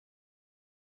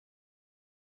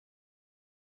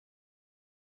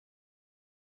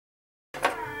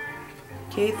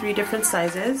Okay, 3 different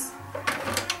sizes.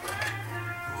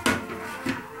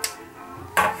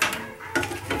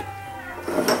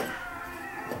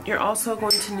 You're also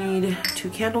going to need 2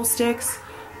 candlesticks,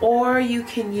 or you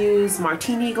can use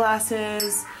Martini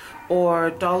glasses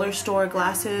or dollar store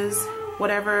glasses,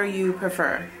 whatever you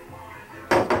prefer.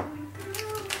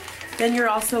 Then you're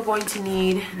also going to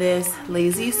need this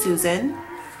Lazy Susan.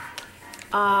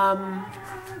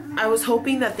 I was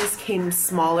hoping that this came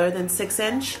smaller than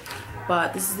 6-inch,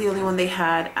 but this is the only one they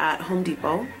had at Home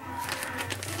Depot.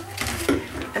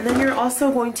 And then you're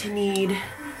also going to need,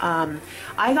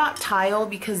 I got tile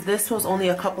because this was only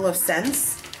a couple of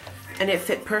cents and it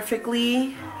fit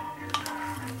perfectly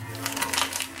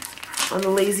on the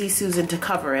Lazy Susan to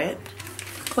cover it.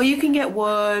 But you can get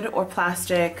wood or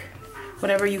plastic,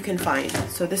 whatever you can find.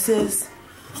 So this is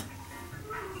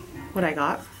what I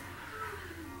got.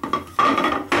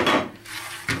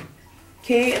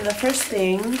 Okay, and the first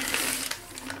thing,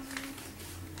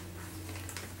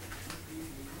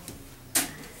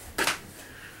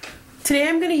 today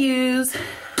I'm going to use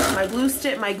my glue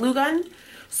stick, my glue gun,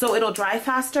 so it'll dry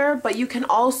faster, but you can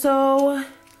also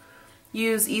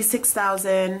use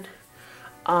E6000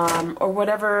 or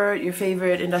whatever your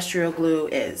favorite industrial glue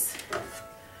is.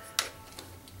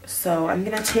 So I'm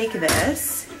going to take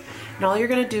this, and all you're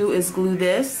going to do is glue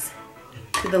this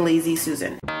to the Lazy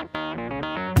Susan.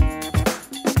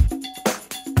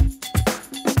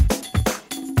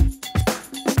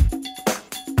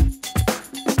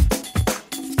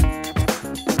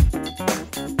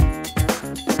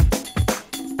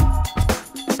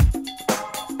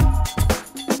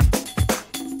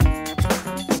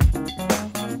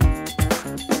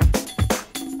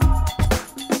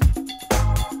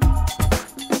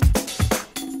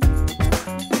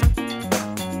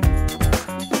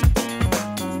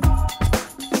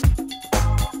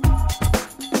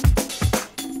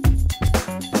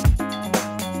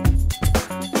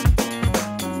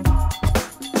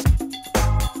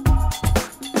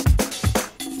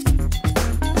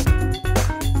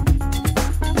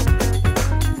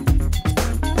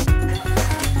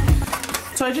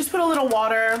 So I just put a little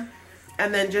water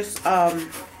and then just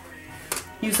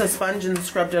used a sponge and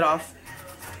scrubbed it off.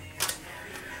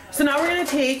 So now we're going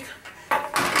to take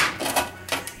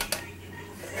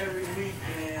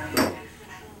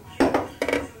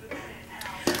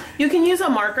you can use a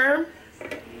marker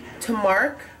to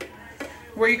mark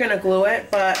where you're going to glue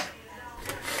it, but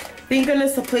thank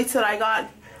goodness the plates that I got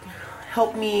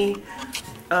helped me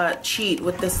cheat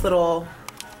with this little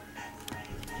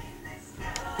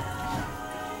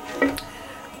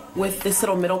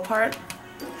middle part.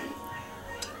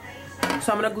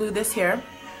 So I'm going to glue this here,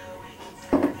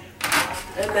 and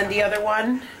then the other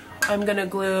one I'm going to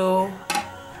glue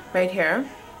right here,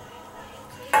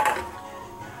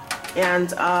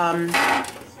 and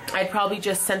I'd probably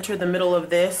just center the middle of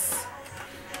this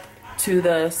to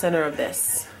the center of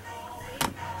this.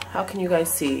 How can you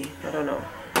guys see? I don't know.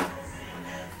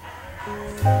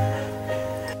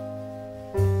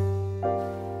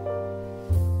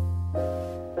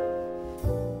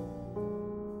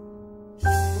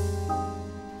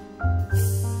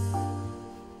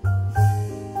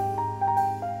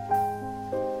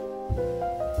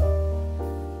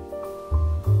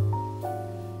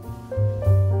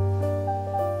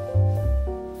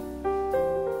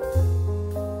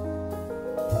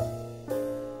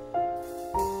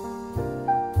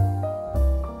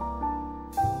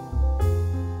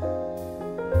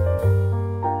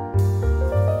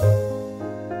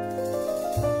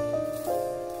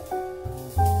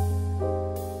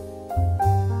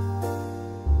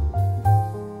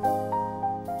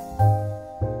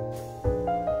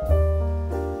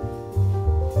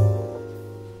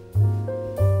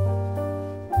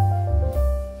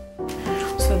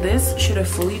 This should have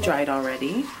fully dried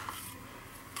already.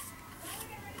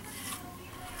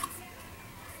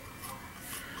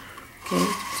 Okay,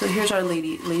 so here's our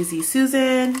Lazy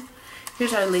Susan.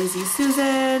 Here's our Lazy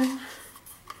Susan.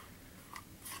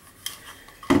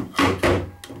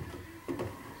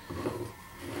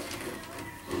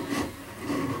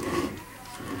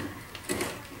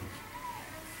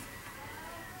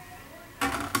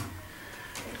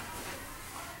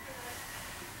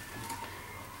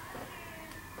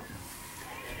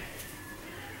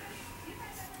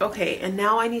 Okay, and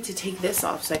now I need to take this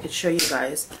off so I could show you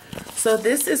guys. So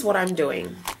this is what I'm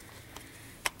doing.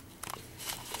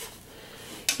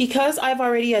 Because I've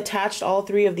already attached all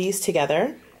 3 of these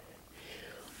together,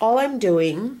 all I'm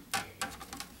doing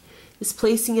is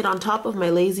placing it on top of my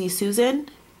Lazy Susan.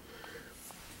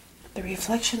 The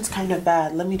reflection's kind of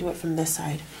bad. Let me do it from this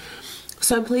side.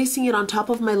 So I'm placing it on top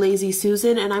of my Lazy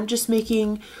Susan, and I'm just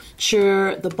making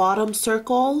sure the bottom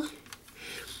circle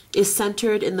is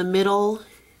centered in the middle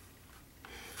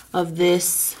of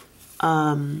this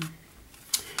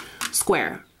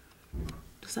square.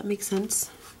 Does that make sense?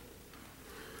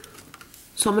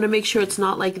 So I'm going to make sure it's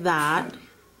not like that.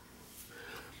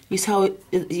 You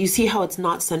see how it's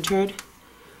not centered?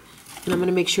 And I'm going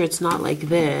to make sure it's not like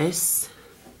this.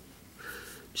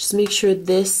 Just make sure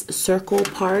this circle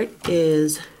part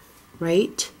is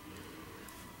right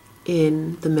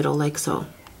in the middle, like so.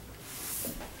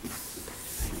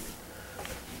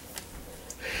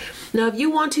 Now if you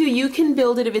want to, you can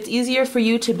build it, if it's easier for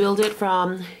you to build it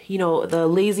from, you know, the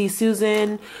Lazy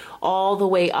Susan all the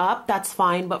way up, that's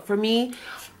fine. But for me,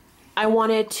 I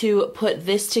wanted to put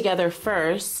this together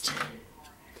first.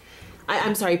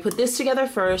 I'm sorry, put this together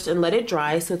first and let it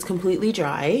dry so it's completely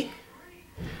dry.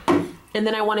 And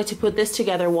then I wanted to put this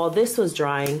together while this was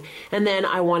drying. And then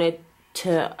I wanted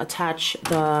to attach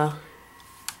the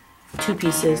two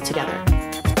pieces together.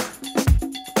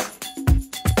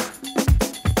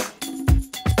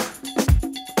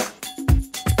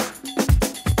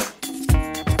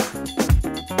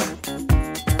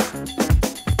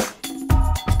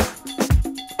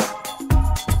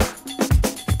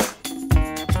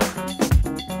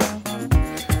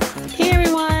 Hey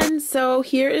everyone, so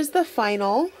here is the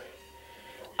final.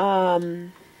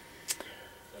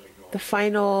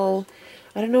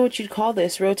 I don't know what you'd call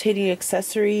this, rotating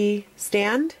accessory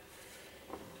stand.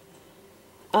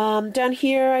 Down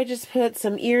here I just put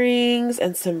some earrings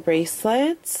and some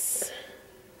bracelets.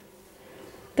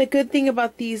 The good thing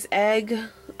about these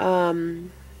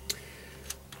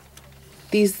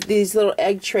these little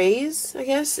egg trays, I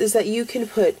guess, is that you can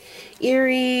put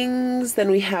earrings,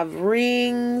 then we have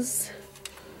rings,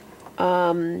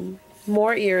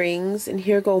 more earrings, and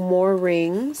here go more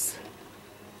rings.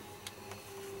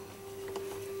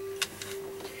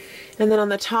 And then on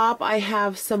the top I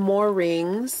have some more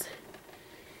rings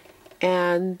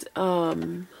and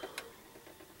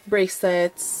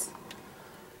bracelets.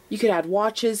 You could add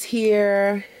watches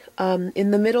here. In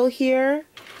the middle here,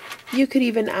 you could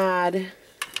even add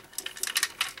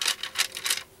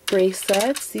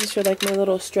bracelets. These are like my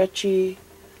little stretchy.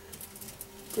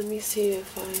 Let me see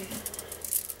if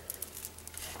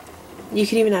you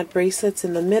can even add bracelets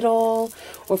in the middle,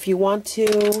 or if you want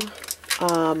to,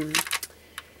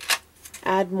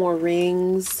 add more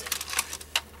rings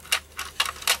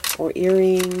or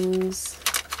earrings.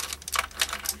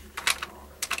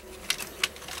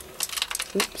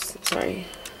 Oops, sorry.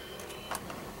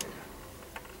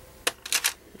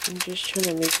 I'm just trying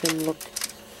to make them look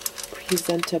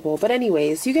presentable. But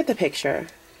anyways, you get the picture.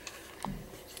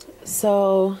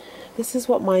 So this is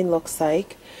what mine looks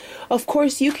like. Of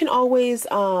course, you can always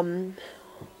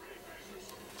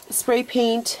spray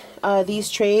paint these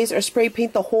trays, or spray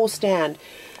paint the whole stand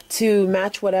to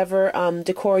match whatever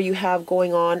decor you have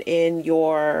going on in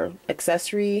your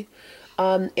accessory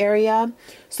area.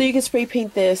 So you can spray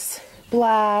paint this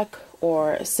black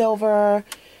or silver.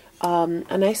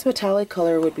 A nice metallic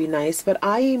color would be nice, but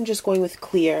I am just going with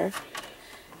clear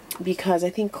because I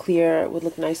think clear would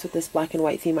look nice with this black and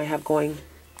white theme I have going.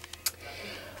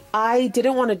 I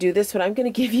didn't want to do this, but I'm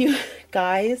going to give you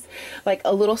guys like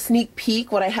a little sneak peek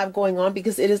what I have going on,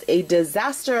 because it is a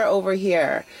disaster over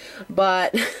here.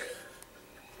 But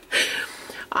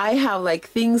I have like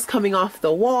things coming off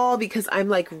the wall because I'm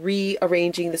like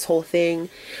rearranging this whole thing.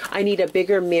 I need a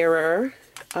bigger mirror.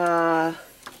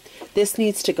 This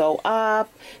needs to go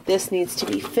up. This needs to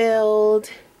be filled.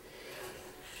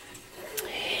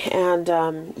 And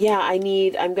yeah, I'm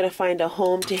going to find a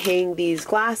home to hang these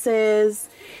glasses.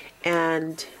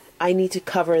 And I need to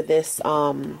cover this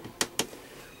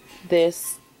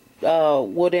this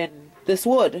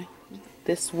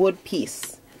wood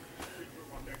piece.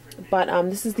 But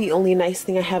this is the only nice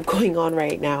thing I have going on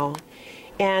right now.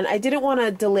 And I didn't want to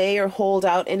delay or hold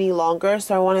out any longer,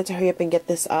 so I wanted to hurry up and get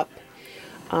this up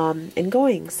and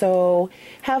going. So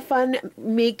have fun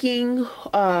making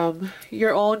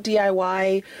your own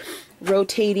DIY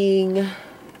rotating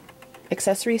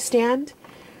accessory stand.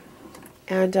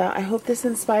 And I hope this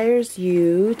inspires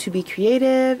you to be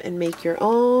creative and make your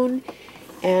own.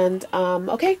 And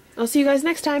okay, I'll see you guys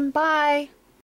next time. Bye!